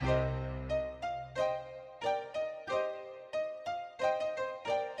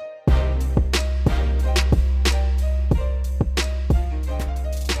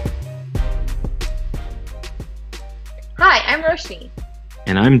Roshni,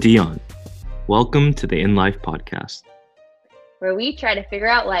 And I'm Dion. Welcome to the In Life podcast, where we try to figure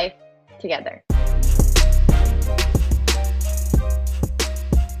out life together.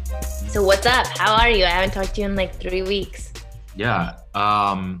 So what's up? How are you? I haven't talked to you in like 3 weeks. Yeah.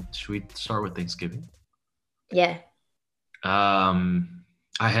 Should we start with Thanksgiving? Yeah. I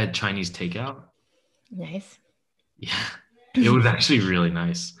had Chinese takeout. Nice. Yeah. It was actually really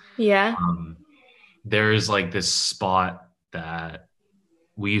nice. Yeah. There is like this spot that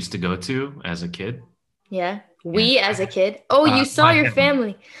we used to go to as a kid. Yeah. We as a kid. Oh, you saw my your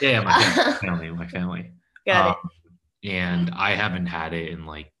family. Yeah, my family. Got it. And I haven't had it in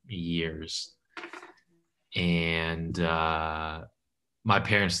like years. And my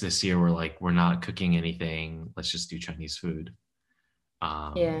parents this year were like, we're not cooking anything. Let's just do Chinese food.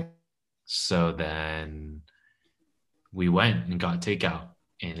 Yeah. So then we went and got takeout,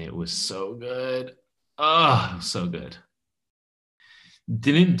 and it was so good. Oh, it was so good.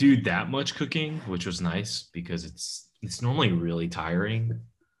 Didn't do that much cooking, which was nice because it's normally really tiring.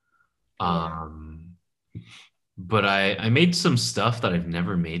 Yeah. But I made some stuff that I've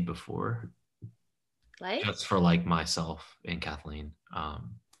never made before. Like? Just for like myself and Kathleen.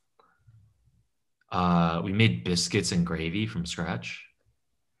 We made biscuits and gravy from scratch.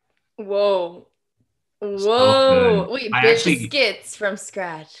 Whoa. So Wait, I biscuits from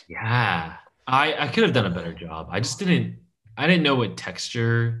scratch. Yeah. I could have done a better job. I didn't know what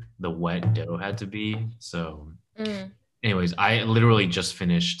texture the wet dough had to be. So anyways, I literally just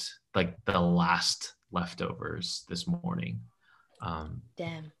finished like the last leftovers this morning.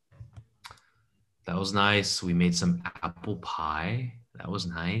 Damn. That was nice. We made some apple pie. That was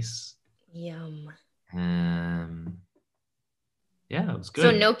nice. Yum. Yeah, it was good.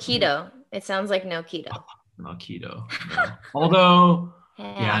 So no keto. It sounds like no keto. Not keto. No. Although,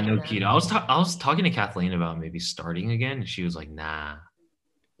 Yeah, no keto. I was talking to Kathleen about maybe starting again, and she was like, "Nah,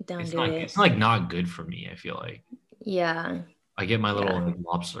 Don't it's do not. it. It's like not good for me. I feel like Yeah. I get my little like,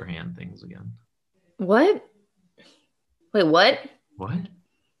 lobster hand things again." What? Wait, what? What?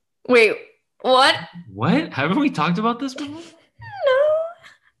 Wait, what? What? Haven't we talked about this before? No.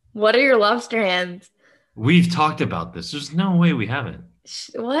 What are your lobster hands? We've talked about this. There's no way we haven't.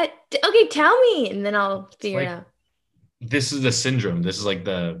 What? Okay, tell me, and then I'll figure it out. This is the syndrome. This is like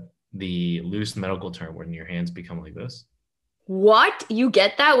the loose medical term when your hands become like this. What? You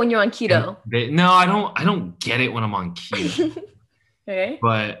get that when you're on keto? No, I don't get it when I'm on keto. Okay.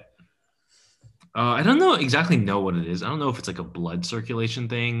 But I don't exactly know what it is. I don't know if it's like a blood circulation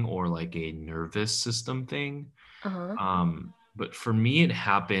thing or like a nervous system thing. But for me, it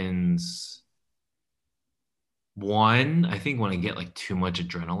happens. One, I think when I get like too much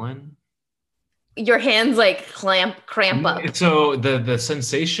adrenaline, your hands like cramp up. So the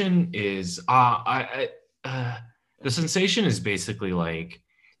sensation is the sensation is basically like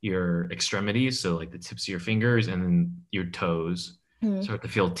your extremities, so like the tips of your fingers and then your toes start to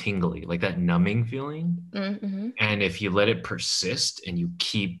feel tingly, like that numbing feeling. And if you let it persist and you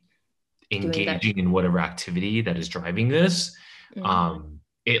keep engaging in whatever activity that is driving this,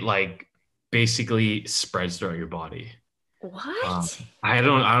 it like basically spreads throughout your body. What? I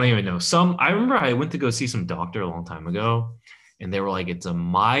don't even know. I remember I went to go see some doctor a long time ago, and they were like, it's a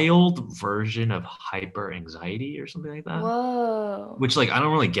mild version of hyper anxiety or something like that. Whoa. Which like I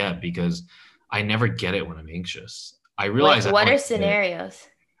don't really get because I never get it when I'm anxious. I realize what are scenarios?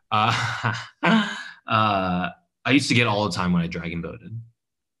 I used to get all the time when I dragon boated.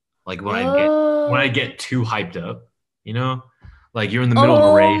 Like when I get too hyped up, you know? Like you're in the middle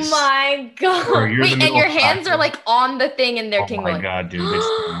of a race. Oh my god! Wait, and your hands are like on the thing and they're tingling. Oh my god, dude, it's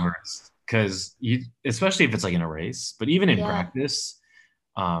the worst. Because especially if it's like in a race, but even in practice,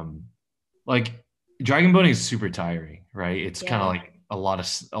 like dragon boating is super tiring, right? It's kind of like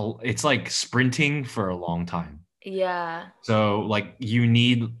it's like sprinting for a long time. Yeah. So like you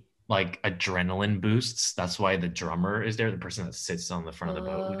need like adrenaline boosts. That's why the drummer is there, the person that sits on the front of the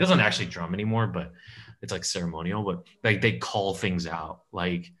boat. He doesn't actually drum anymore, but it's like ceremonial, but like they call things out,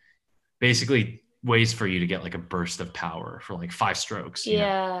 like basically ways for you to get like a burst of power for like 5 strokes. You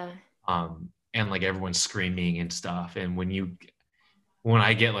know? And like everyone's screaming and stuff. And when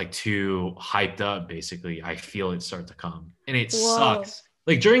I get like too hyped up, basically I feel it start to come, and it sucks.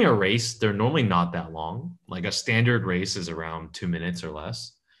 Like during a race, they're normally not that long. Like a standard race is around 2 minutes or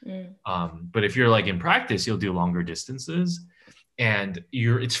less. But if you're like in practice, you'll do longer distances. And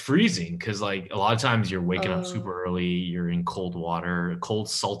it's freezing because like a lot of times you're waking up super early, you're in cold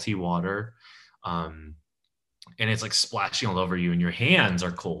salty water, and it's like splashing all over you, and your hands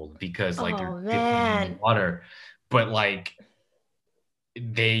are cold because like they're dipping in the water, but like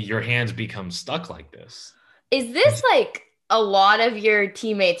your hands become stuck like this. Is this like a lot of your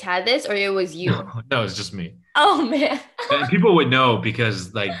teammates had this, or it was you? No, it's just me. Oh man. And people would know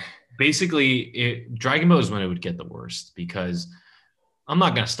because like basically dragon boat is when it would get the worst because I'm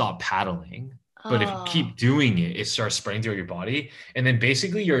not gonna stop paddling. But if you keep doing it, it starts spreading throughout your body. And then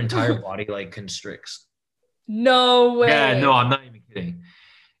basically your entire body like constricts. No way. Yeah, no, I'm not even kidding.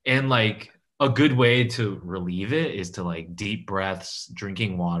 And like a good way to relieve it is to like deep breaths,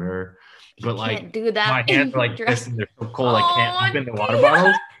 drinking water. But like can't do that. My hands are like this and they're so cold, I can't open the water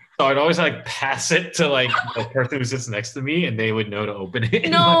bottle. So I'd always like pass it to like the person who sits next to me and they would know to open it.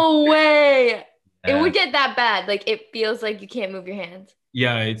 No way. It would get that bad. Like it feels like you can't move your hands.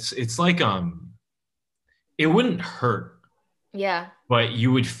 Yeah, it's like it wouldn't hurt. Yeah. But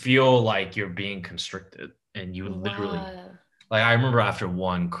you would feel like you're being constricted and you would literally like I remember after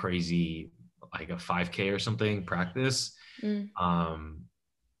one crazy like a 5K or something practice,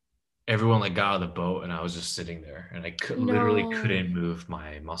 everyone like got out of the boat and I was just sitting there and I literally couldn't move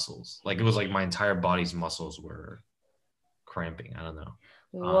my muscles. Like it was like my entire body's muscles were cramping. I don't know.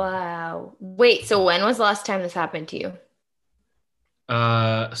 Wow. Wait, so when was the last time this happened to you?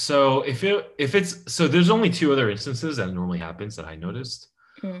 So if it's so there's only two other instances that normally happens that I noticed.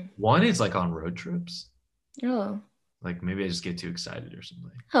 One is like on road trips. Oh. Like maybe I just get too excited or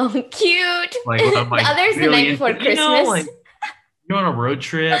something. Oh, cute. Like, I'm, like the other's really the night before Christmas. You know, like, you're on a road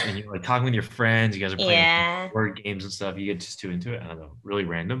trip and you're like talking with your friends. You guys are playing word games and stuff. You get just too into it. I don't know. Really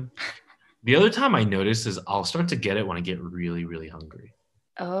random. The other time I notice is I'll start to get it when I get really, really hungry.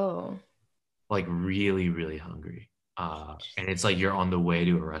 Oh. Like really, really hungry. And it's like you're on the way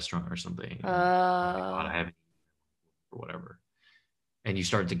to a restaurant or something. Oh. God, I haven't or whatever. And you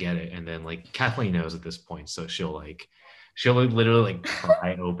start to get it. And then like Kathleen knows at this point. So she'll literally like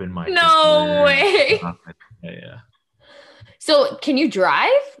pry open my No way. Yeah. So can you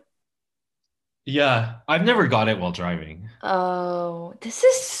drive? Yeah. I've never got it while driving. Oh, this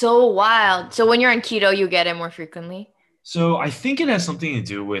is so wild. So when you're on keto, you get it more frequently? So I think it has something to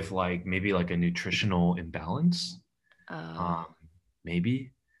do with like maybe like a nutritional imbalance.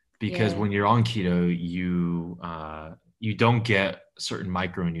 Maybe because when you're on keto, you don't get certain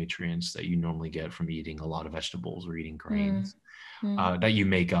micronutrients that you normally get from eating a lot of vegetables or eating grains that you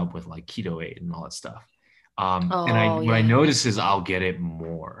make up with like keto aid and all that stuff. What I notice is I'll get it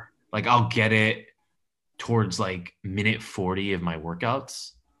more. Like I'll get it towards like minute 40 of my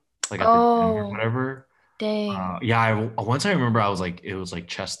workouts, like at the gym or whatever. Dang. Once I remember it was like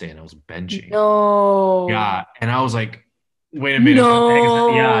chest day and I was benching. No. Yeah. And I was like, wait a minute. No.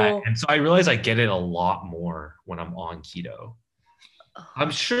 Yeah. And so I realized I get it a lot more when I'm on keto.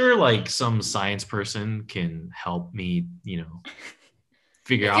 I'm sure like some science person can help me,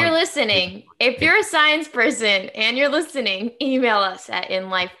 figure out. If you're listening, if you're a science person and you're listening, email us at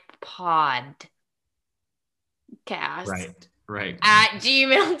inlifepodcast. Right. At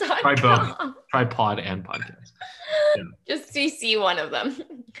gmail.com. Try pod and podcast. Yeah. Just CC one of them.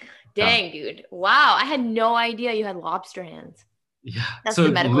 Dang, dude. Wow. I had no idea you had lobster hands. Yeah. That's so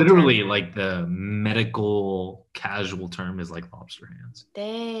literally term. Like the medical casual term is like lobster hands.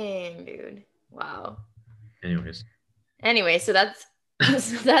 Dang, dude. Wow. Anyway, so that's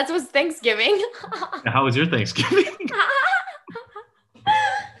what's Thanksgiving. How was your Thanksgiving?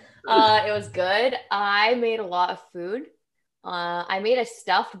 It was good. I made a lot of food. I made a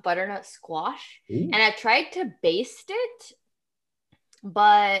stuffed butternut squash. Ooh. And I tried to baste it,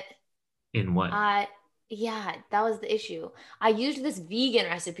 but in what? Yeah, that was the issue. I used this vegan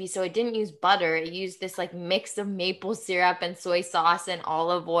recipe, so it didn't use butter. It used this like mix of maple syrup and soy sauce and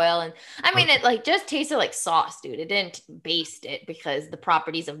olive oil. And I mean, it like just tasted like sauce, dude. It didn't baste it because the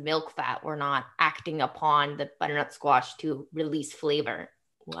properties of milk fat were not acting upon the butternut squash to release flavor.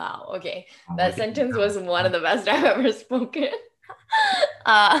 Wow. Okay. That sentence was one of the best I've ever spoken.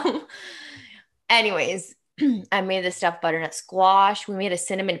 Anyways, I made the stuffed butternut squash. We made a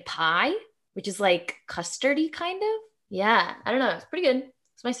cinnamon pie, which is like custardy kind of. Yeah. I don't know. It's pretty good.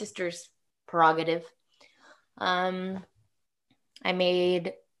 It's my sister's prerogative. I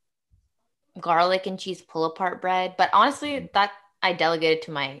made garlic and cheese pull-apart bread, but honestly, that I delegated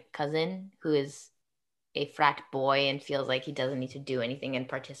to my cousin, who is a frat boy and feels like he doesn't need to do anything and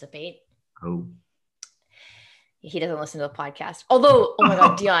participate. Oh. He doesn't listen to the podcast. Although, oh my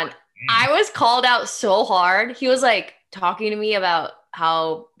God, Dion, I was called out so hard. He was like talking to me about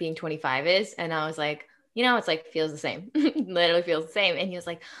how being 25 is. And I was like, it's like feels the same. Literally feels the same. And he was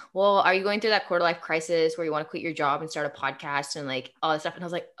like, well, are you going through that quarter life crisis where you want to quit your job and start a podcast and like all this stuff? And I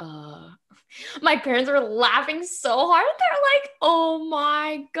was like, my parents were laughing so hard. They're like, oh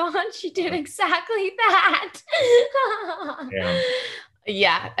my God, she did exactly that.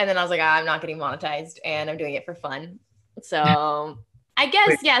 Yeah. And then I was like, I'm not getting monetized and I'm doing it for fun. So I guess,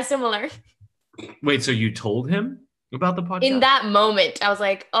 Wait. yeah, similar. Wait, so you told him about the podcast? In that moment, I was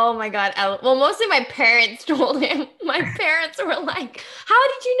like, oh my God. Well, mostly my parents told him. My parents were like, how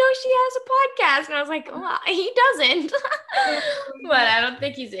did you know she has a podcast? And I was like, well, he doesn't. But I don't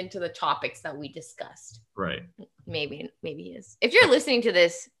think he's into the topics that we discussed. Right. Maybe he is. If you're listening to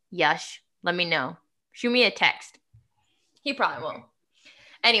this, Yash, let me know. Shoot me a text. He probably will.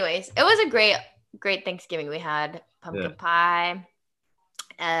 Anyways, it was a great Thanksgiving. We had pumpkin pie.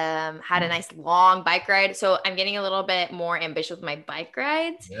 Had a nice long bike ride. So I'm getting a little bit more ambitious with my bike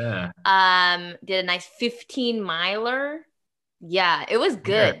rides. Yeah. Did a nice 15 miler. Yeah, it was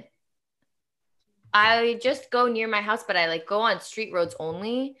good. Okay. I just go near my house, but I like go on street roads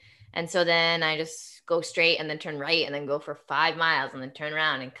only. And so then I just go straight and then turn right and then go for 5 miles and then turn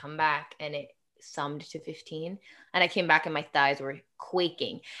around and come back. And it summed to 15. And I came back and my thighs were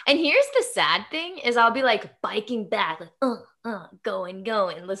quaking. And here's the sad thing is I'll be like biking back, like, going,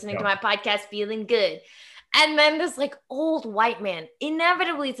 listening to my podcast, feeling good. And then this like old white man,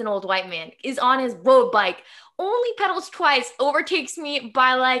 inevitably it's an old white man, is on his road bike, only pedals twice, overtakes me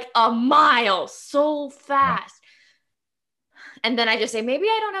by like a mile so fast. And then I just say, maybe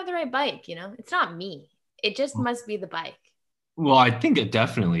I don't have the right bike, you know? It's not me. It just must be the bike. Well, I think it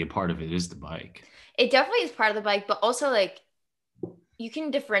definitely a part of it is the bike. It definitely is part of the bike, but also like you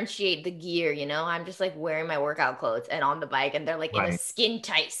can differentiate the gear, you know? I'm just like wearing my workout clothes and on the bike and they're like in a skin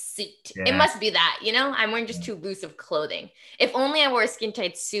tight suit. Yeah. It must be that, you know? I'm wearing just too loose of clothing. If only I wore a skin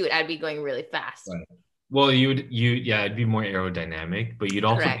tight suit, I'd be going really fast. Right. Well, it'd be more aerodynamic, but you'd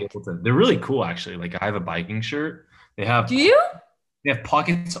also be able to, they're really cool actually. Like I have a biking shirt. They have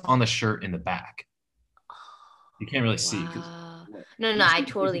pockets on the shirt in the back. You can't really see. No, I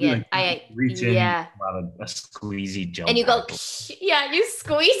totally get. I reach in, a squeezy gel. And you go, you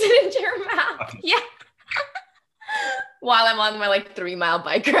squeeze it into your mouth. Yeah. While I'm on my like 3 mile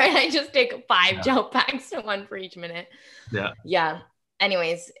bike ride, I just take 5 gel packs, 1 for each minute. Yeah. Yeah.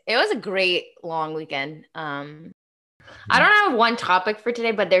 Anyways, it was a great long weekend. I don't have one topic for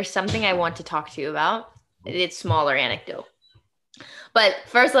today, but there's something I want to talk to you about. It's smaller anecdote. But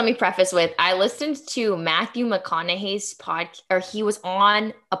first, let me preface with, I listened to Matthew McConaughey's podcast, or he was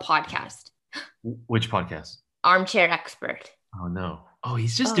on a podcast. Which podcast? Armchair Expert. Oh, no. Oh,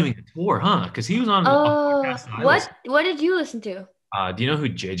 he's just doing a tour, huh? Because he was on a podcast. What did you listen to? Do you know who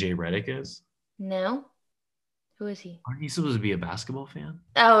JJ Redick is? No. Who is he? Aren't you supposed to be a basketball fan?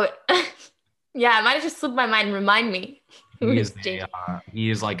 Oh, yeah. I might have just slipped my mind. Remind me. He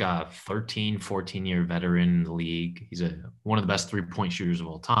is like a 13, 14-year veteran in the league. He's one of the best 3-point shooters of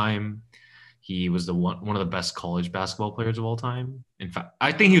all time. He was one of the best college basketball players of all time. In fact,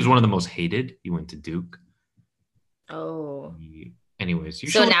 I think he was one of the most hated. He went to Duke. Oh.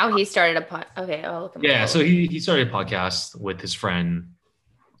 Anyways. So now he started a podcast. Okay. I'll look at yeah. So he started a podcast with his friend,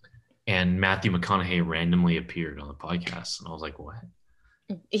 and Matthew McConaughey randomly appeared on the podcast. And I was like, what?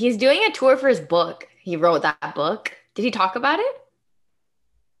 He's doing a tour for his book. He wrote that book. Did he talk about it?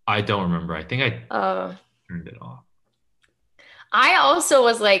 I don't remember. I think I turned it off. I also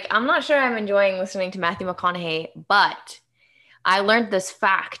was like, I'm not sure I'm enjoying listening to Matthew McConaughey, but I learned this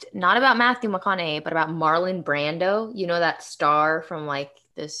fact, not about Matthew McConaughey, but about Marlon Brando. You know, that star from like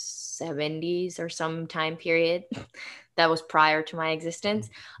the 70s or some time period that was prior to my existence.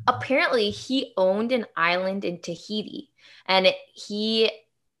 Apparently, he owned an island in Tahiti, and he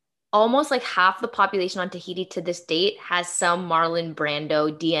almost like half the population on Tahiti to this date has some Marlon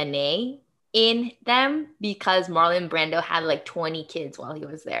Brando DNA in them because Marlon Brando had like 20 kids while he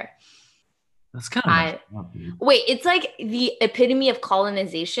was there. That's kind of wait, it's like the epitome of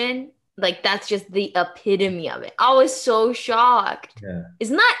colonization. Like that's just the epitome of it. I was so shocked. Yeah.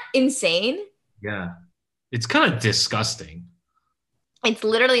 Isn't that insane? Yeah. It's kind of disgusting. It's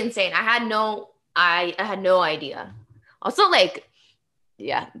literally insane. I had no idea. Also, like,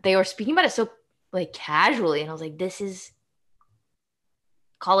 yeah, they were speaking about it so like casually, and I was like, this is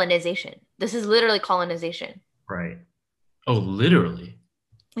colonization. This is literally colonization. Right. Oh, literally.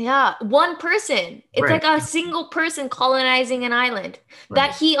 Yeah, one person. It's like a single person colonizing an island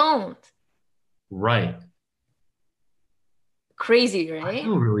that he owned. Right. Crazy, right? I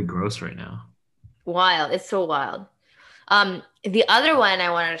feel really gross right now. Wild. It's so wild. The other one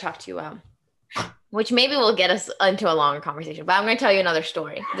I wanted to talk to you about, which maybe will get us into a longer conversation, but I'm going to tell you another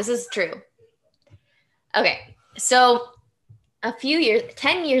story. This is true. Okay. So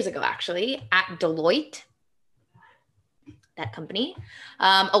 10 years ago, actually, at Deloitte, that company,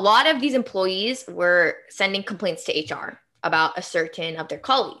 a lot of these employees were sending complaints to HR about a certain of their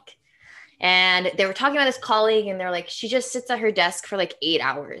colleague. And they were talking about this colleague and they're like, she just sits at her desk for like 8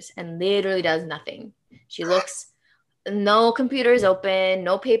 hours and literally does nothing. She looks No computers open,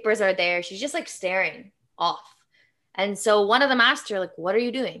 no papers are there. She's just like staring off. And so one of them asked her, like, what are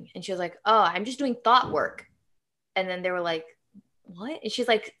you doing? And she was like, oh, I'm just doing thought work. And then they were like, what? And she's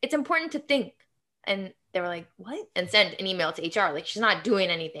like, it's important to think. And they were like, what? And send an email to HR. Like, she's not doing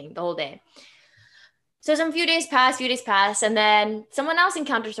anything the whole day. So some few days pass, and then someone else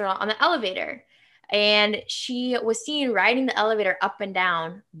encounters her on the elevator. And she was seen riding the elevator up and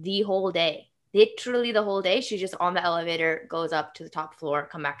down the whole day. Literally the whole day. She's just on the elevator, goes up to the top floor,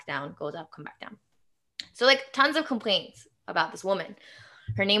 come back down, goes up, come back down. So like tons of complaints about this woman.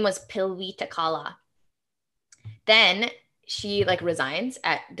 Her name was Pilvita Kala. Then she like resigns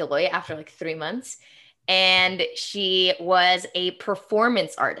at Deloitte after like 3 months. And she was a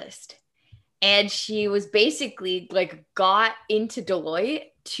performance artist. And she was basically like got into Deloitte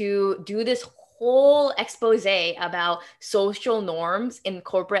to do this whole expose about social norms in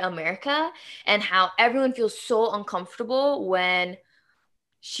corporate America and how everyone feels so uncomfortable when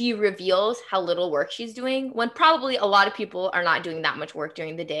she reveals how little work she's doing, when probably a lot of people are not doing that much work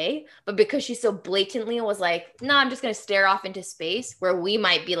during the day. But because she so blatantly was like, no, I'm just going to stare off into space, where we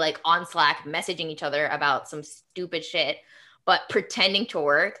might be like on Slack messaging each other about some stupid shit, but pretending to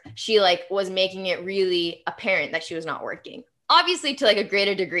work, she like was making it really apparent that she was not working. Obviously to like a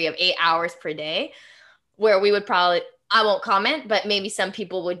greater degree of 8 hours per day, where we would probably, I won't comment, but maybe some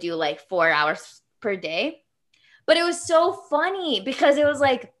people would do like 4 hours per day. But it was so funny because it was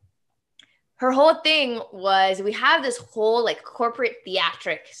like her whole thing was, we have this whole like corporate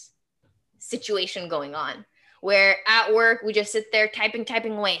theatrics situation going on, where at work we just sit there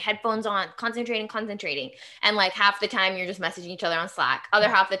typing away, headphones on, concentrating. And like half the time you're just messaging each other on Slack. Other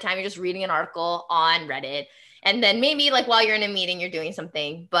half the time you're just reading an article on Reddit. And then maybe like while you're in a meeting, you're doing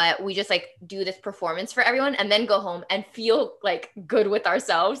something, but we just like do this performance for everyone and then go home and feel like good with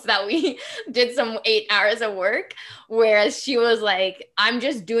ourselves that we did some 8 hours of work. Whereas she was like, I'm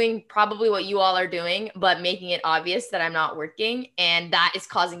just doing probably what you all are doing, but making it obvious that I'm not working. And that is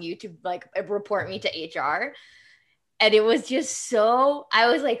causing you to like report me to HR. And it was just so,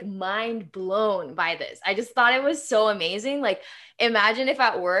 I was like mind blown by this. I just thought it was so amazing. Like, imagine if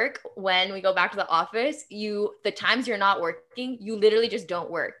at work, when we go back to the office, the times you're not working, you literally just don't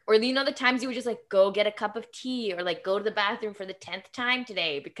work. Or, you know, the times you would just like go get a cup of tea or like go to the bathroom for the 10th time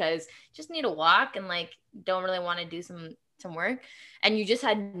today because you just need to walk and like don't really want to do some work. And you just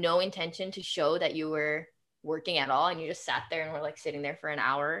had no intention to show that you were working at all. And you just sat there and were like sitting there for an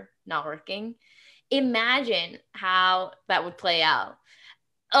hour, not working. Imagine how that would play out.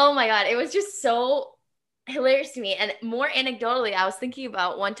 Oh my God. It was just so hilarious to me. And more anecdotally, I was thinking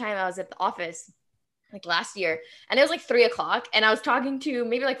about one time I was at the office like last year and it was like 3 o'clock and I was talking to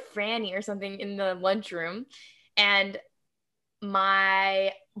maybe like Franny or something in the lunchroom, and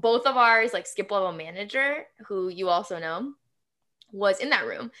both of ours like skip level manager, who you also know, was in that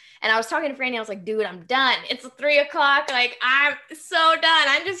room. And I was talking to Franny. I was like, dude, I'm done. It's 3 o'clock. Like, I'm so done.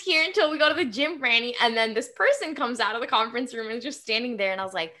 I'm just here until we go to the gym, Franny. And then this person comes out of the conference room and is just standing there. And I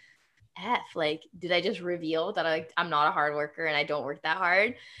was like, like, did I just reveal that I'm not a hard worker and I don't work that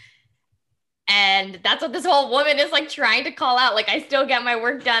hard? And that's what this whole woman is like trying to call out. Like, I still get my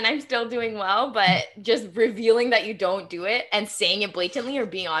work done. I'm still doing well, but just revealing that you don't do it and saying it blatantly or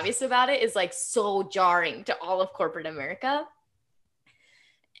being obvious about it is like so jarring to all of corporate America.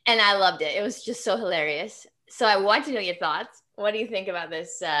 And I loved it. It was just so hilarious. So I want to know your thoughts. What do you think about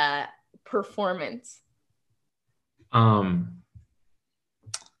this performance? So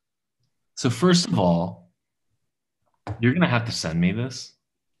first of all, you're gonna have to send me this.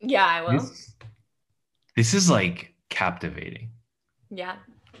 Yeah, I will. This is like captivating. Yeah.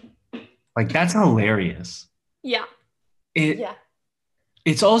 Like, that's hilarious. Yeah.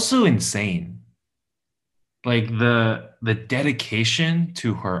 It's also insane. Like the dedication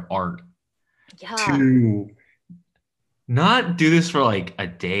to her art. Yeah. To not do this for like a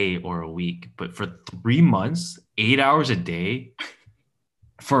day or a week, but for 3 months, 8 hours a day,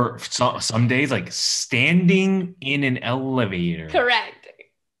 for some days, like standing in an elevator. Correct.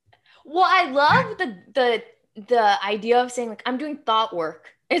 Well, I love the idea of saying like, I'm doing thought work.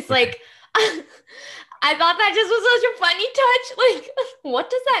 It's like, I thought that just was such a funny touch. Like, what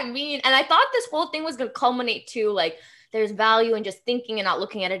does that mean? And I thought this whole thing was going to culminate to like, there's value in just thinking and not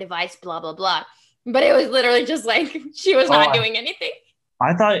looking at a device, blah, blah, blah. But it was literally just like, she was not doing anything.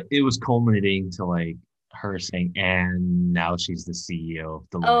 I thought it was culminating to like her saying, and now she's the CEO of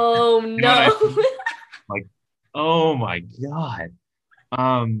Deloitte. Oh, no. You know what I mean? Like, oh my God.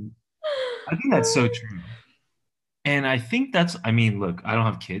 I think that's so true. And I think I mean, look, I don't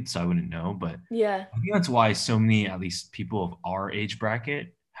have kids, so I wouldn't know, but yeah, I think that's why so many, at least people of our age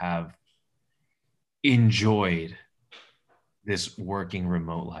bracket, have enjoyed this working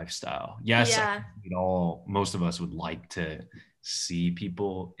remote lifestyle. Yes, I Yeah. think most of us would like to see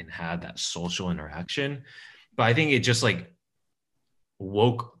people and have that social interaction, but I think it just like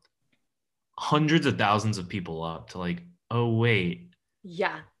woke hundreds of thousands of people up to like, oh wait,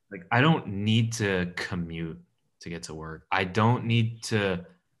 Yeah. like I don't need to commute to get to work. I don't need to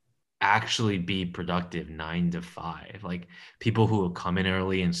actually be productive 9 to 5. Like people who will come in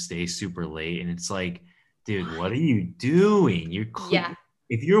early and stay super late, and it's like, dude, what are you doing? Yeah.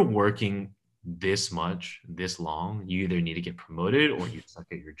 If you're working this much, this long, you either need to get promoted or you suck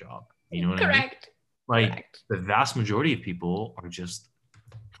at your job. You know what I mean? Correct. Like Correct. the vast majority of people are just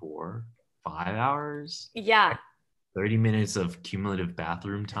 4, 5 hours, Yeah. 30 minutes of cumulative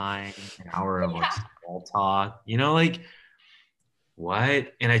bathroom time, an hour of like Yeah. small talk, like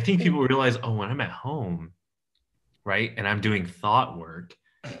what? And I think people realize, oh, when I'm at home, right, and I'm doing thought work,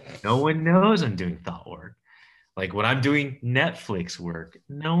 no one knows I'm doing thought work. Like when I'm doing Netflix work,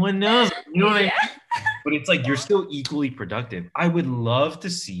 no one knows. You know what I mean? Yeah. But it's like you're still equally productive. I would love to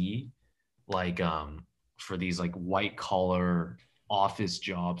see like for these like white collar office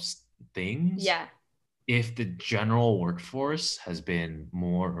jobs things, Yeah. if the general workforce has been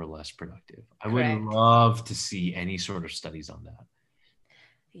more or less productive. I would Correct. love to see any sort of studies on that.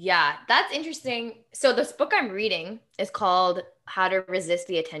 Yeah, that's interesting. So this book I'm reading is called How to Resist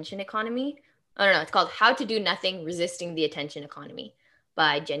the Attention Economy. I don't know, it's called How to Do Nothing Resisting the Attention Economy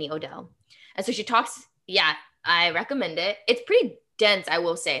by Jenny Odell. And so she talks, yeah, I recommend it. It's pretty dense, I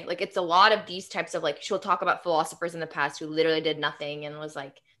will say. Like it's a lot of these types of like she'll talk about philosophers in the past who literally did nothing and was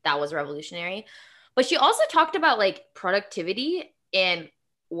like that was revolutionary. But she also talked about like productivity and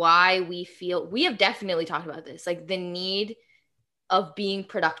why we have definitely talked about this, like the need of being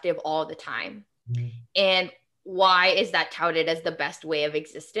productive all the time. And why is that touted as the best way of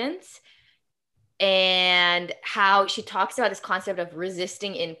existence? And how she talks about this concept of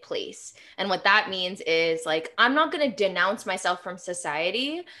resisting in place. And what that means is like, I'm not going to denounce myself from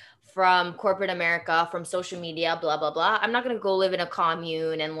society, from corporate America, from social media, blah, blah, blah. I'm not going to go live in a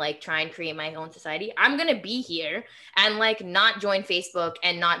commune and like try and create my own society. I'm going to be here and like not join Facebook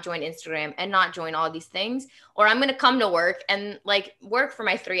and not join Instagram and not join all these things. Or I'm going to come to work and like work for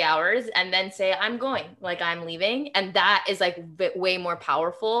my 3 hours and then say, I'm going, like I'm leaving. And that is like way more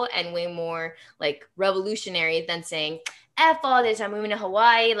powerful and way more like revolutionary than saying, F all this, I'm moving to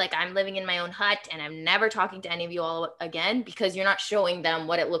Hawaii, like I'm living in my own hut and I'm never talking to any of you all again, because you're not showing them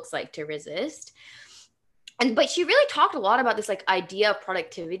what it looks like to resist. But she really talked a lot about this like idea of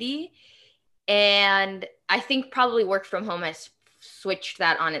productivity. And I think probably work from home has switched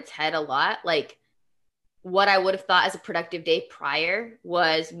that on its head a lot. Like what I would have thought as a productive day prior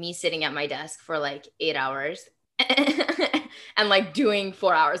was me sitting at my desk for like 8 hours and like doing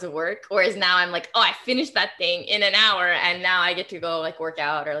 4 hours of work. Whereas now I'm like, oh, I finished that thing in an hour and now I get to go like work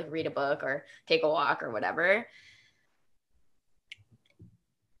out or like read a book or take a walk or whatever.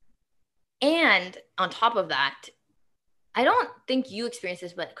 And on top of that, I don't think you experience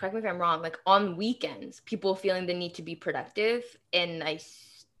this, but correct me if I'm wrong. Like on weekends, people feeling the need to be productive, and I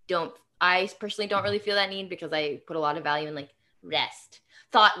personally don't really feel that need because I put a lot of value in like rest,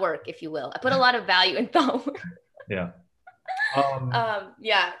 thought work, if you will. I put a lot of value in thought work. Yeah.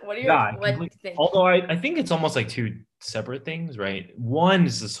 Yeah. What are your Yeah, what do you think? although I think it's almost like two separate things, right? One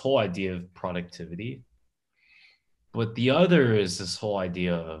is this whole idea of productivity, but the other is this whole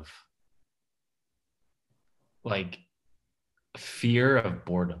idea of like fear of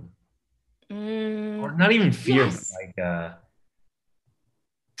boredom, or not even fear, but Yes.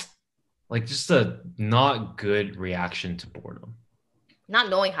 like just a not good reaction to boredom. Not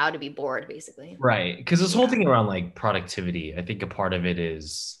knowing how to be bored, basically. Right. Because this whole Yeah. thing around like productivity, I think a part of it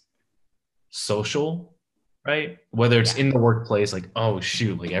is social, right? Whether it's Yeah. in the workplace, like, oh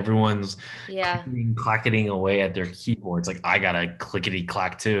shoot, like everyone's Yeah. clacketing away at their keyboards. Like I gotta clickety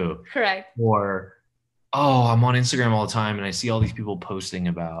clack too. Correct. Or, oh, I'm on Instagram all the time and I see all these people posting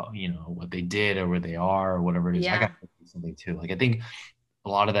about, what they did or where they are or whatever it is. I Yeah. gotta do something too. Like I think a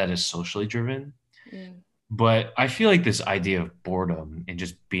lot of that is socially driven. Mm. But I feel like this idea of boredom and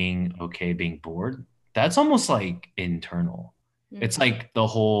just being okay being bored, that's almost like internal. It's Mm. like the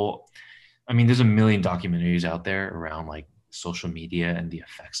whole, I mean, there's a million documentaries out there around like social media and the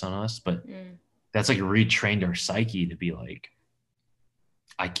effects on us, but Mm. that's like retrained our psyche to be like,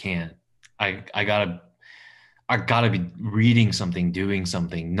 I can't, I, I gotta, I gotta be reading something, doing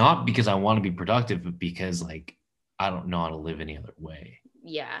something, not because I want to be productive, but because like, I don't know how to live any other way.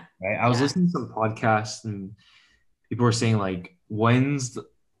 Yeah. Right. I was Yeah. listening to some podcasts and people were saying like,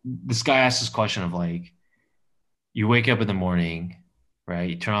 this guy asked this question of like, you wake up in the morning, right?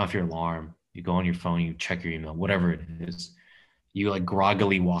 You turn off your alarm, you go on your phone, you check your email, whatever it is. you like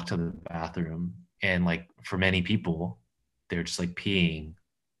groggily walk to the bathroom, and like for many people, they're just like peeing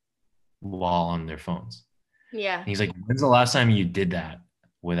while on their phones. Yeah. And he's like, when's the last time you did that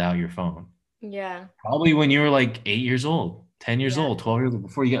without your phone? Yeah. Probably when you were like 8 years old, 10 years Yeah. old, 12 years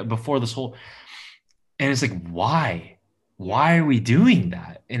old, before this whole. And it's like, why? Yeah. Why are we doing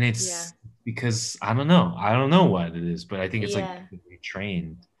that? And Yeah. it's because I don't know. I don't know what it is, but I think it's like Yeah. we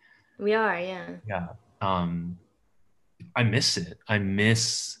trained. We are. Yeah. Yeah. I miss it. I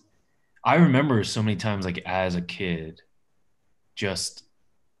remember so many times like as a kid just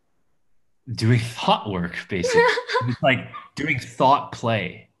doing thought work basically. It's like doing thought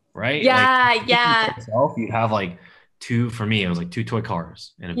play, right? Like Yeah. Yeah. yourself, you'd have like two, for me, it was like two toy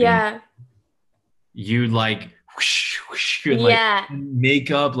cars and a beam. Yeah. You'd like whoosh, whoosh, and like Yeah.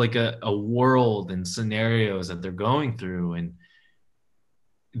 make up like a world and scenarios that they're going through. And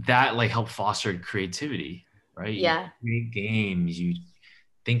that like helped foster creativity, right? You Yeah. create games, you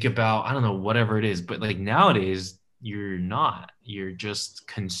think about, I don't know, whatever it is. But like nowadays, you're just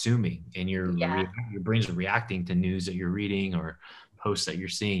consuming, and Yeah. your brain's reacting to news that you're reading or posts that you're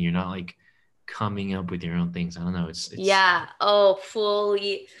seeing. You're not like coming up with your own things. I don't know. It's Yeah. Oh,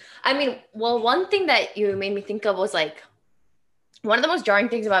 fully. I mean, well, one thing that you made me think of was like one of the most jarring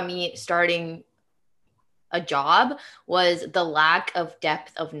things about me starting a job was the lack of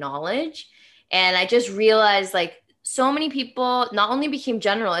depth of knowledge. And I just realized like so many people not only became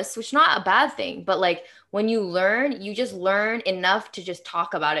generalists, which is not a bad thing, but like when you learn, you just learn enough to just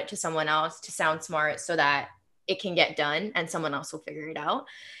talk about it to someone else to sound smart so that it can get done and someone else will figure it out.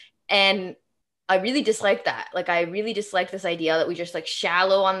 And I really dislike that. Like I really dislike this idea that we just like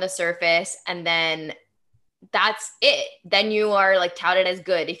shallow on the surface and then that's it. Then you are like touted as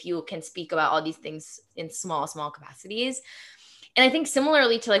good if you can speak about all these things in small capacities. And I think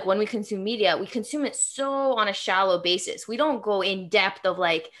similarly to like when we consume media, we consume it so on a shallow basis. We don't go in depth of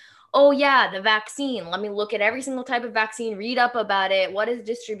like, oh yeah, the vaccine. Let me look at every single type of vaccine, read up about it. What is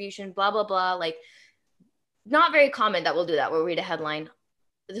distribution? Blah, blah, blah. Like not very common that we'll do that. We'll read a headline.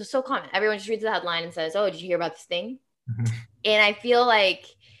 It's so common. Everyone just reads the headline and says, oh, did you hear about this thing? And I feel like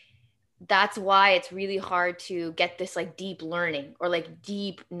that's why it's really hard to get this like deep learning or like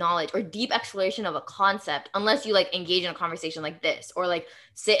deep knowledge or deep exploration of a concept unless you like engage in a conversation like this or like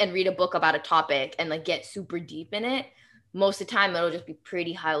sit and read a book about a topic and like get super deep in it. Most of the time it'll just be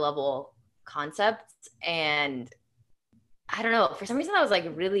pretty high level concepts. And I don't know, for some reason I was like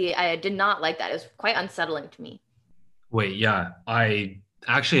really, I did not like that. It was quite unsettling to me. Wait, yeah, I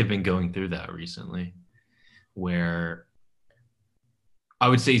actually have been going through that recently, where I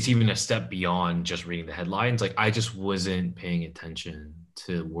would say it's even a step beyond just reading the headlines. Like I just wasn't paying attention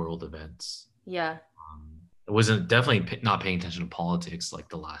to world events. Yeah. I wasn't definitely not paying attention to politics like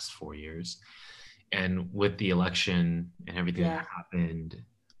the last 4 years. And with the election and everything Yeah. that happened,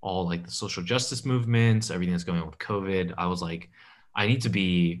 all like the social justice movements, everything that's going on with COVID, I was like, I need to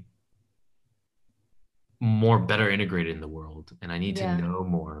be more better integrated in the world, and I need to Yeah. know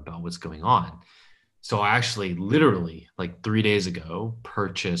more about what's going on. So I actually literally like 3 days ago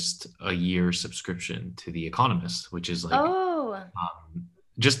purchased a year subscription to The Economist, which is like Oh,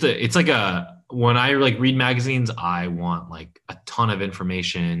 just it's like when I like read magazines, I want like a ton of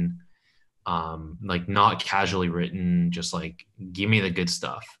information, like not casually written, just like give me the good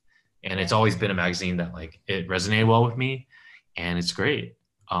stuff. And it's always been a magazine that like it resonated well with me, and it's great.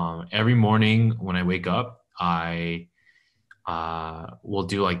 Every morning when I wake up, I will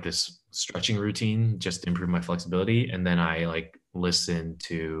do like this stretching routine just to improve my flexibility, and then I like listen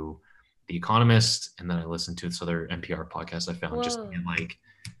to The Economist, and then I listen to this other NPR podcast I found just to whoa. get like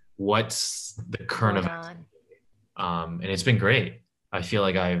what's the current Going event. on. And it's been great. I feel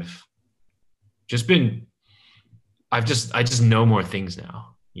like just been I just know more things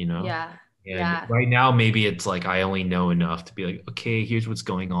now, you know? Yeah. And Yeah. right now maybe it's like I only know enough to be like, okay, here's what's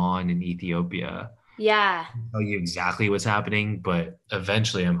going on in Ethiopia. Yeah. Tell you exactly what's happening, but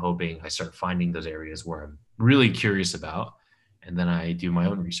eventually I'm hoping I start finding those areas where I'm really curious about, and then I do my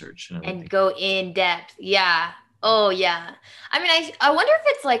own research and And everything. go in depth. Yeah. Oh yeah. I mean, I wonder if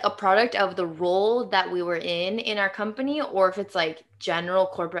it's like a product of the role that we were in our company, or if it's like general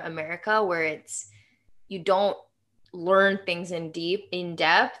corporate America where it's you don't learn things in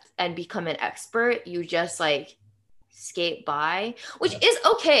depth and become an expert. You just like skate by, which is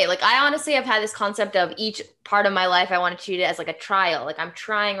okay. Like I honestly have had this concept of each part of my life I want to treat it as like a trial. Like I'm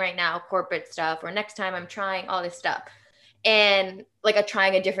trying right now corporate stuff, or next time I'm trying all this stuff. And like a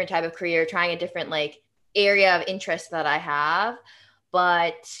trying a different type of career, trying a different like area of interest that I have.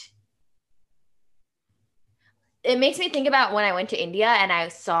 But it makes me think about when I went to India and I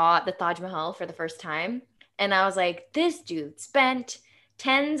saw the Taj Mahal for the first time. And I was like, this dude spent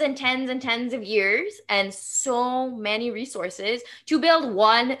tens and tens and tens of years and so many resources to build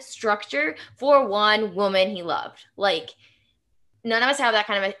one structure for one woman he loved. Like, none of us have that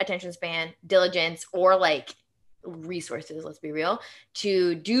kind of attention span, diligence, or like resources, let's be real,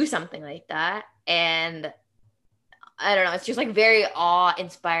 to do something like that. And I don't know, it's just like very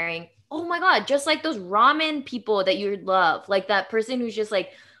awe-inspiring. Oh my God, just like those ramen people that you love, like that person who's just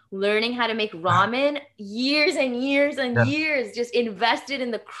like learning how to make ramen years and years and Yeah. years, just invested in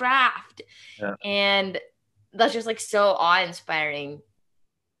the craft. Yeah. And that's just like so awe-inspiring.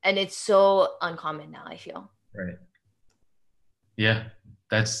 And it's so uncommon now, I feel. Right. Yeah,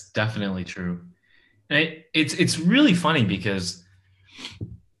 that's definitely true. And it's really funny because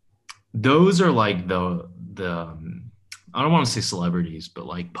those are like the I don't want to say celebrities, but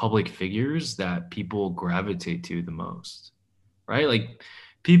like public figures that people gravitate to the most, right? Like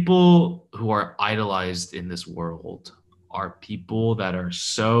people who are idolized in this world are people that are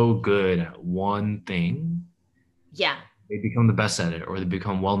so good at one thing, Yeah. they become the best at it, or they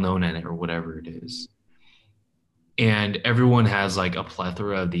become well known at it, or whatever it is. And everyone has like a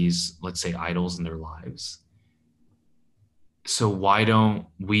plethora of these, let's say, idols in their lives. So why don't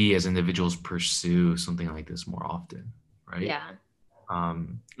we as individuals pursue something like this more often, right? Yeah.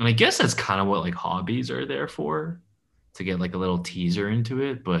 And I guess that's kind of what like hobbies are there for, to get like a little teaser into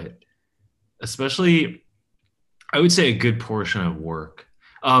it. But especially, I would say a good portion of work,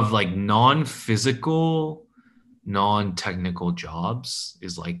 of like non-physical, non-technical jobs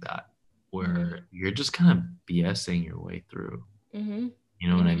is like that, where you're just kind of BSing your way through. Mm-hmm. You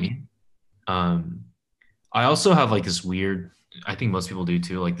know what I mean? I also have like this weird, I think most people do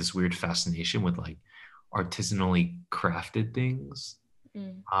too, like this weird fascination with like artisanally crafted things.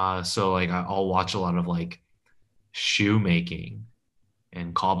 So like I'll watch a lot of like shoemaking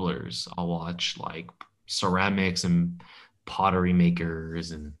and cobblers. I'll watch like ceramics and pottery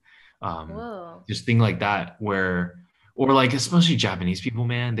makers and Whoa. just thing like that, where, or like especially Japanese people,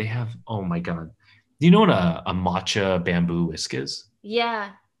 man, they have, oh my God. Do you know what a matcha bamboo whisk is? Yeah.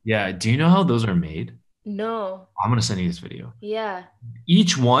 Yeah. Do you know how those are made? No. I'm gonna send you this video. Yeah.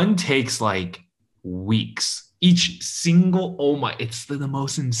 Each one takes like weeks. Each single, oh my, it's the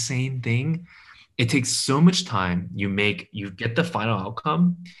most insane thing. It takes so much time. You get the final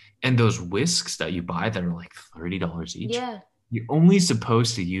outcome, and those whisks that you buy that are like $30 each, Yeah. you're only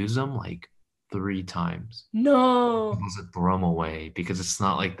supposed to use them like 3 times. No. You're supposed to throw them away because it's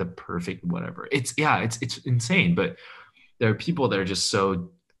not like the perfect whatever. It's insane. But there are people that are just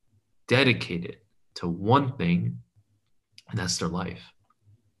so dedicated to one thing, and that's their life.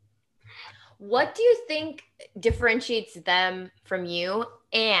 What do you think differentiates them from you?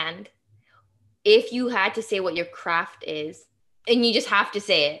 And if you had to say what your craft is, and you just have to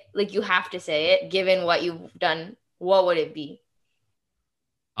say it, like you have to say it, given what you've done, what would it be?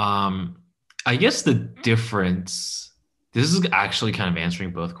 I guess the difference, this is actually kind of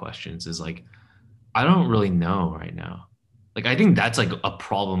answering both questions, is like, I don't really know right now. Like, I think that's like a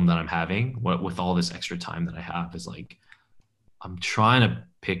problem that I'm having with all this extra time that I have, is like, I'm trying to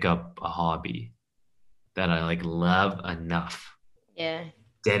pick up a hobby that I like love enough, Yeah.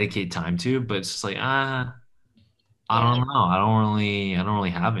 dedicate time to, but it's just like, I Yeah. don't know. I don't really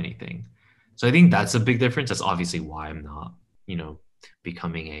have anything. So I think that's a big difference. That's obviously why I'm not,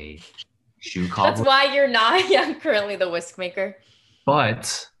 becoming a shoe That's cobbler. why you're not currently the whisk maker.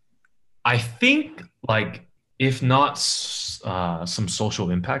 But I think like, if not some social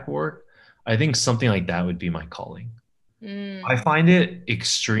impact work, I think something like that would be my calling. I find it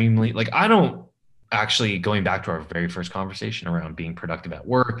extremely, like, I don't actually, going back to our very first conversation around being productive at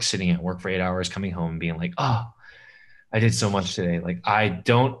work, sitting at work for 8 hours, coming home, being like, oh, I did so much today. Like, I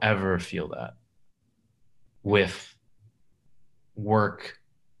don't ever feel that with work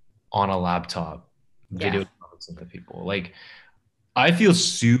on a laptop, video conferencing with people. Like, I feel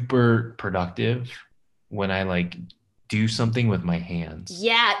super productive when I like do something with my hands.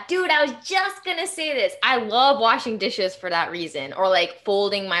 Yeah, dude, I was just gonna say this. I love washing dishes for that reason, or like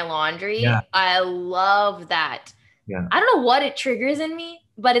folding my laundry. Yeah. I love that. Yeah. I don't know what it triggers in me,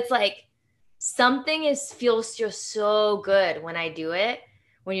 but it's like something feels just so good when I do it,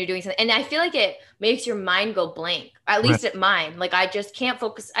 when you're doing something. And I feel like it makes your mind go blank, at least at mine. Like I just can't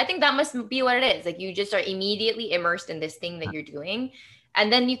focus. I think that must be what it is. Like you just are immediately immersed in this thing that you're doing, and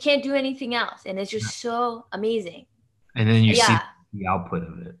then you can't do anything else. And it's just so amazing. And then you see the output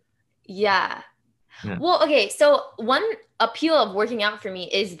of it. Yeah. Well, okay. So one appeal of working out for me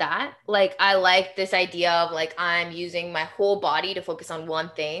is that like, I like this idea of like, I'm using my whole body to focus on one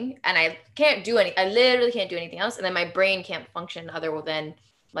thing, and I literally can't do anything else. And then my brain can't function other than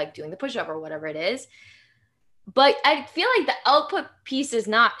like doing the push-up or whatever it is. But I feel like the output piece is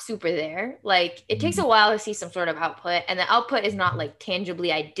not super there. Like it takes a while to see some sort of output, and the output is not like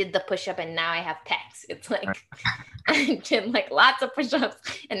tangibly, I did the push-up and now I have pecs. It's like I did like lots of push-ups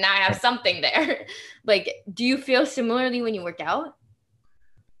and now I have something there. Like, do you feel similarly when you work out?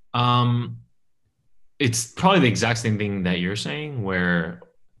 Um, it's probably the exact same thing that you're saying, where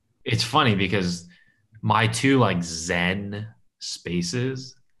it's funny because my two like Zen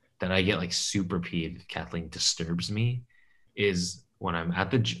spaces that I get like super peeved if Kathleen disturbs me is when I'm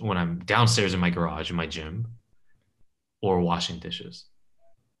when I'm downstairs in my garage in my gym or washing dishes.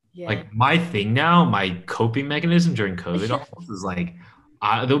 Yeah. Like my thing now, my coping mechanism during COVID almost is like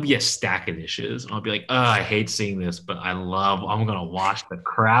there'll be a stack of dishes and I'll be like, oh, I hate seeing this, but I'm gonna wash the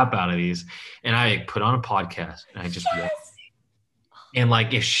crap out of these. And I put on a podcast and I just watch. And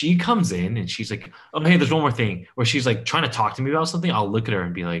like if she comes in and she's like, oh hey, there's one more thing, or she's like trying to talk to me about something, I'll look at her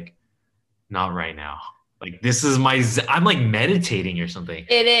and be like, not right now. Like this is I'm like meditating or something.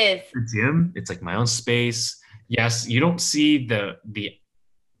 It is. The gym, it's like my own space. Yes, you don't see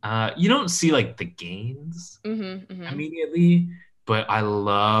you don't see like the gains immediately, but I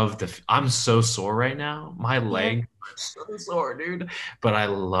love I'm so sore right now. My leg so sore, dude. But I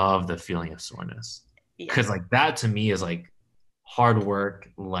love the feeling of soreness. Because like that to me is like hard work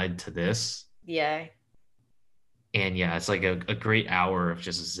led to this. Yeah. And yeah, it's like a great hour of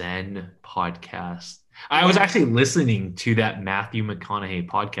just Zen podcast. I was actually listening to that Matthew McConaughey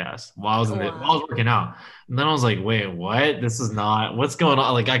podcast while I was while I was working out. And then I was like, wait, what? This is not what's going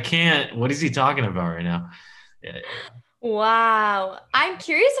on. Like I can't, what is he talking about right now? Yeah. Wow. I'm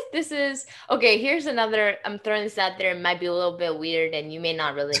curious if this is okay. Here's another, I'm throwing this out there. It might be a little bit weird and you may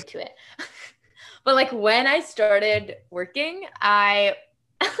not relate to it. But like when I started working, I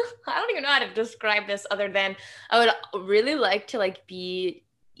don't even know how to describe this other than I would really like to like be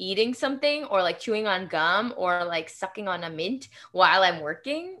eating something or like chewing on gum or like sucking on a mint while I'm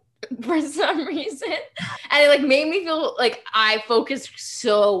working for some reason. And it like made me feel like I focused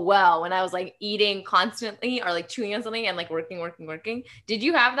so well when I was like eating constantly or like chewing on something and like working. Did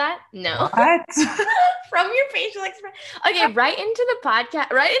you have that? No. What? From your facial expression. Okay, right into the podcast,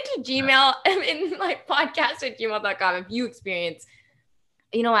 right into Gmail in like podcast@gmail.com if you experience,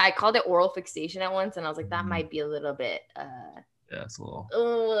 you know, I called it oral fixation at once and I was like, that might be a little bit yeah, it's a little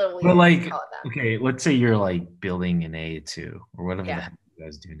weird. But like, okay, let's say you're like building an A2 or whatever the heck you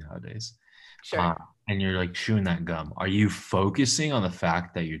guys do nowadays. Sure. And you're like chewing that gum. Are you focusing on the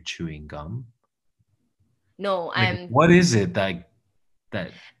fact that you're chewing gum? No, like, what is it that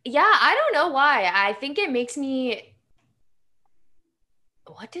yeah, I don't know why. I think it makes me,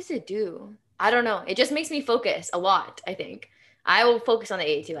 what does it do? I don't know. It just makes me focus a lot, I think. I will focus on the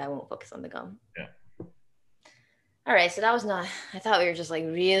A2. I won't focus on the gum. Yeah. All right. So that was not, I thought we were just like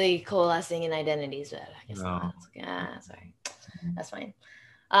really coalescing in identities, but I guess not. Sorry. That's fine.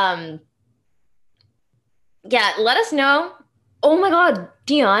 Yeah. Let us know. Oh my God,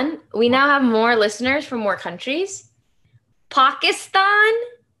 Dion, we now have more listeners from more countries. Pakistan,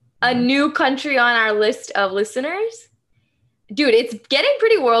 a new country on our list of listeners. Dude, it's getting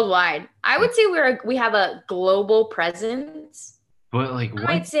pretty worldwide. I would say we have a global presence. But like,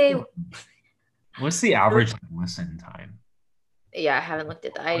 I'd say, what's the average listen time? Yeah, I haven't looked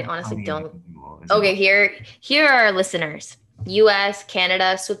at that. I honestly don't. Okay, here are our listeners: U.S.,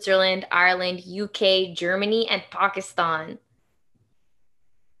 Canada, Switzerland, Ireland, UK, Germany, and Pakistan.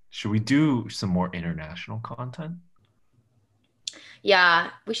 Should we do some more international content? Yeah,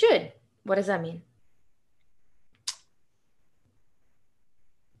 we should. What does that mean?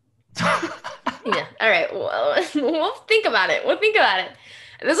 Yeah. All right. Well, we'll think about it.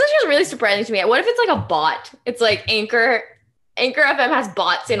 This is just really surprising to me. What if it's like a bot? It's like Anchor FM has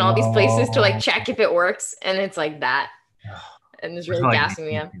bots in all these places to like check if it works, and it's like that. And it's really gassing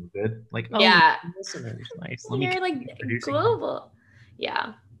me up. Good. Like, yeah. Listeners, nice. You're like global.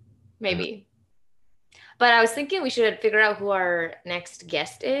 Yeah. Maybe. But I was thinking we should figure out who our next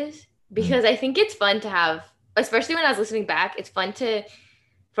guest is, because I think it's fun to have, especially when I was listening back, it's fun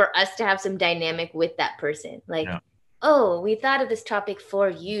for us to have some dynamic with that person. Like, oh, we thought of this topic for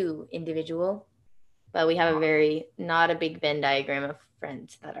you, individual, but we have not a big Venn diagram of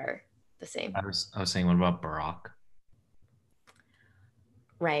friends that are the same. I was saying, what about Barack?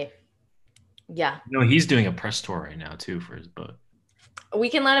 Right. Yeah. No, he's doing a press tour right now too for his book. We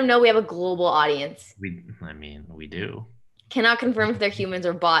can let him know we have a global audience. We do. Cannot confirm if they're humans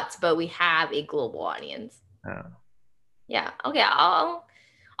or bots, but we have a global audience. Oh. Yeah. Okay. I'll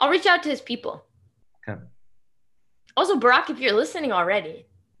reach out to his people. Okay. Also, Barack, if you're listening already,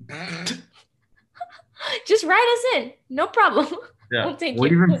 just write us in. No problem. Yeah. We'll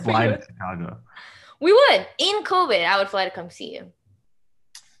even fly to Chicago. We would. In COVID, I would fly to come see you.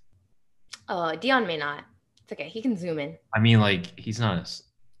 Oh, Dion may not. It's okay. He can zoom in. I mean, like, he's not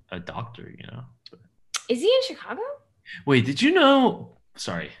a doctor, you know. Is he in Chicago? Wait, did you know?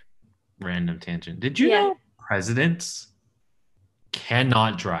 Sorry, random tangent. Did you know presidents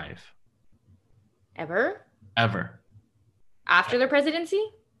cannot drive Ever? ever? After their presidency?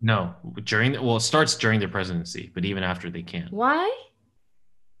 No, it starts during their presidency, but even after they can't. Why?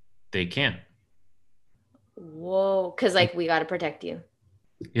 They can't. Whoa, because like we got to protect you.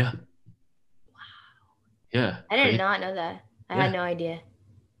 Yeah. Yeah. I did not know that. I had no idea.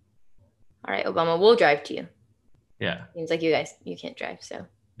 All right, Obama, we'll drive to you. Yeah. Seems like you can't drive, so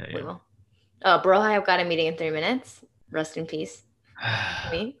we will. Bro, I've got a meeting in 3 minutes. Rest in peace.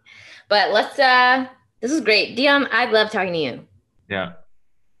 Me. But let's, this is great. Dion, I love talking to you. Yeah.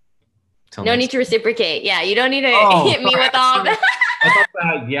 No need to reciprocate. Yeah, you don't need to hit me with all that. I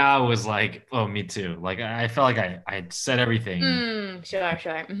thought that was like, oh, me too. Like, I felt like I had said everything. Sure. I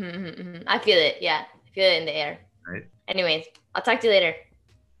feel it. Yeah, I feel it in the air. Right. Anyways, I'll talk to you later.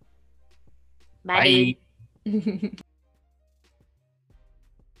 Bye.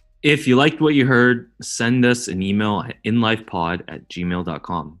 If you liked what you heard, send us an email at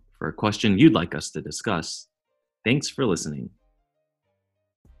inlifepod@gmail.com for a question you'd like us to discuss. Thanks for listening.